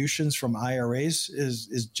 Distributions from IRAs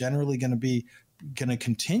is generally going to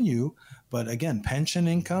continue. But again, pension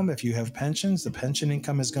income, if you have pensions, the pension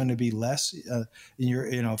income is going to be less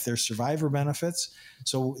if there's survivor benefits.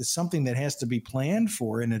 So it's something that has to be planned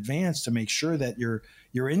for in advance to make sure that your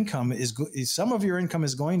income some of your income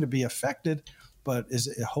is going to be affected, but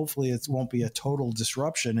hopefully it won't be a total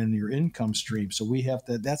disruption in your income stream. So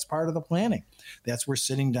that's part of the planning. That's where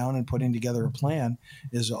sitting down and putting together a plan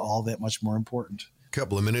is all that much more important.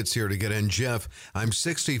 Couple of minutes here to get in. Jeff, I'm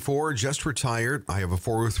 64, just retired. I have a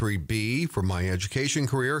 403B for my education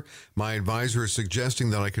career. My advisor is suggesting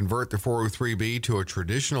that I convert the 403B to a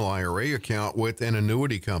traditional IRA account with an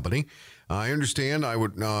annuity company. I understand I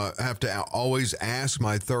would have to always ask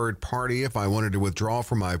my third party if I wanted to withdraw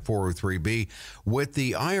from my 403B. With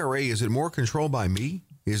the IRA, is it more controlled by me?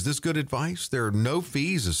 Is this good advice? There are no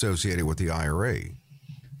fees associated with the IRA.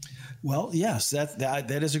 Well, yes, that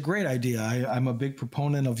is a great idea. I'm a big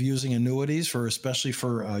proponent of using annuities especially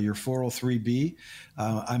for your 403B.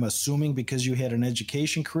 I'm assuming because you had an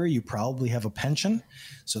education career, you probably have a pension,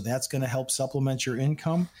 so that's going to help supplement your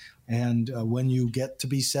income. And when you get to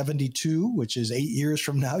be 72, which is 8 years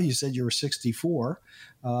from now, you said you were 64,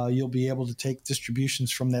 you'll be able to take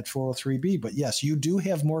distributions from that 403B. But yes, you do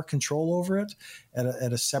have more control over it at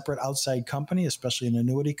a separate outside company, especially an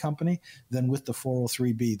annuity company, than with the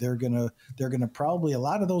 403B. They're gonna probably, a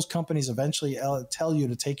lot of those companies eventually tell you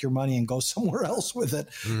to take your money and go somewhere else with it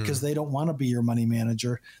because they don't want to be your money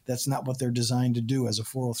manager. That's not what they're designed to do as a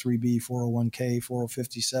 403B, 401k,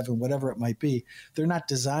 457, whatever it might be. They're not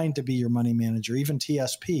designed to be your money manager. Even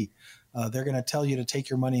TSP. They're going to tell you to take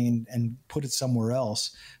your money and put it somewhere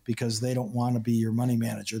else because they don't want to be your money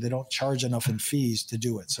manager. They don't charge enough in fees to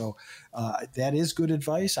do it. So that is good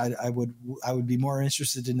advice. I would be more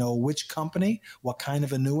interested to know which company, what kind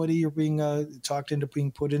of annuity you're being talked into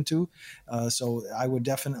being put into. So I would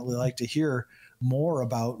definitely like to hear more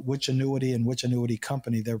about which annuity and which annuity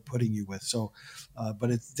company they're putting you with. So, but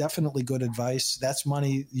it's definitely good advice. That's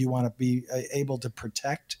money you want to be able to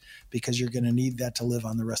protect because you're going to need that to live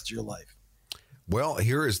on the rest of your life. Well,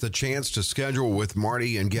 here is the chance to schedule with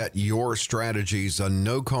Marty and get your strategies, a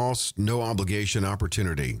no cost, no obligation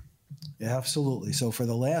opportunity. Absolutely. So for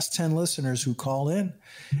the last 10 listeners who call in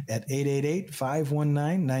at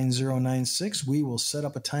 888-519-9096, we will set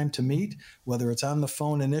up a time to meet, whether it's on the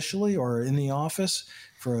phone initially or in the office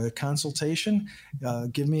for a consultation.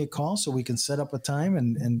 Give me a call so we can set up a time,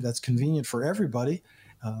 and that's convenient for everybody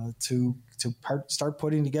to start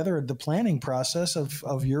putting together the planning process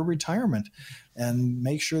of your retirement and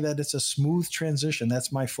make sure that it's a smooth transition. That's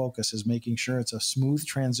my focus, is making sure it's a smooth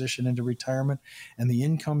transition into retirement and the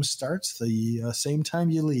income starts the same time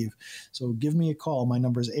you leave. So give me a call. My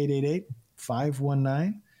number is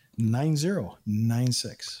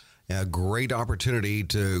 888-519-9096. A great opportunity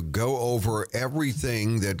to go over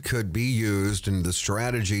everything that could be used and the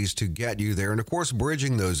strategies to get you there. And of course,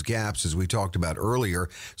 bridging those gaps, as we talked about earlier.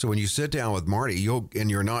 So when you sit down with Marty, and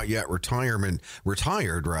you're not yet retired, you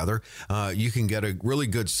can get a really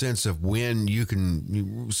good sense of when you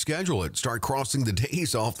can schedule it, start crossing the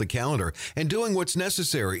days off the calendar and doing what's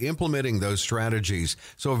necessary, implementing those strategies.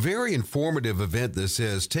 So a very informative event this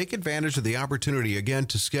is. Take advantage of the opportunity again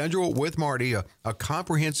to schedule with Marty a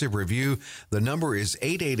comprehensive review. The number is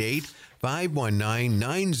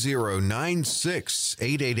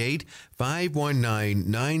 888-519-9096.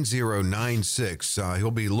 888-519-9096.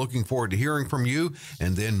 He'll be looking forward to hearing from you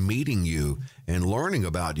and then meeting you and learning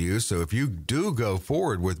about you. So if you do go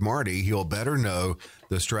forward with Marty, he'll better know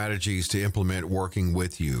the strategies to implement working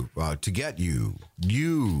with you to get you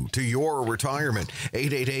to your retirement.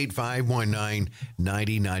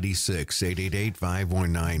 888-519-9096.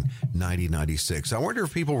 888-519-9096. I wonder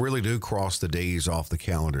if people really do cross the days off the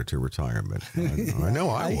calendar to retirement. I know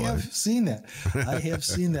I would. I have seen that. I have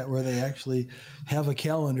seen that where they actually have a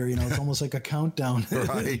calendar. It's almost like a countdown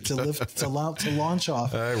to launch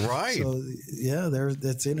off. Right. So yeah,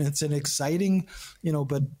 it's an exciting,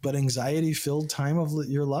 but anxiety filled time of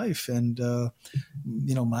your life, and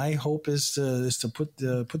my hope is to put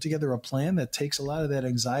together a plan that takes a lot of that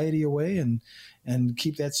anxiety away and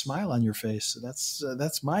keep that smile on your face. So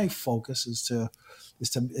that's my focus, is to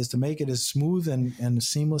make it as smooth and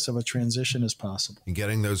seamless of a transition as possible. And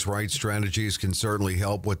getting those right strategies can certainly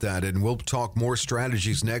help with that. And we'll talk more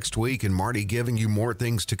strategies next week, and Marty giving you more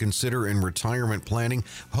things to consider in retirement planning.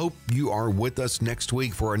 Hope you are with us next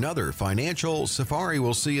week for another Financial Safari.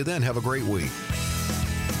 We'll see you then. Have a great week.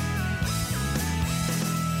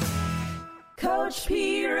 Coach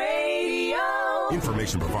P Radio.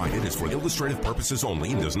 Information provided is for illustrative purposes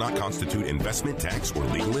only and does not constitute investment, tax, or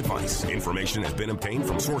legal advice. Information has been obtained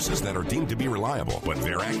from sources that are deemed to be reliable, but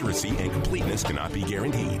their accuracy and completeness cannot be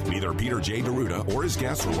guaranteed. Neither Peter J. Deruta or his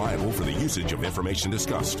guests are liable for the usage of information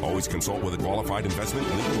discussed. Always consult with a qualified investment,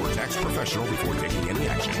 legal, or tax professional before taking any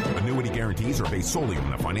action. Annuity guarantees are based solely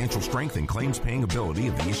on the financial strength and claims-paying ability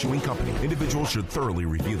of the issuing company. Individuals should thoroughly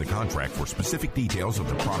review the contract for specific details of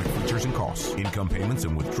the product features and costs. Income payments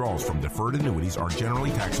and withdrawals from deferred annuities are generally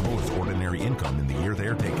taxable as ordinary income in the year they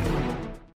are taken.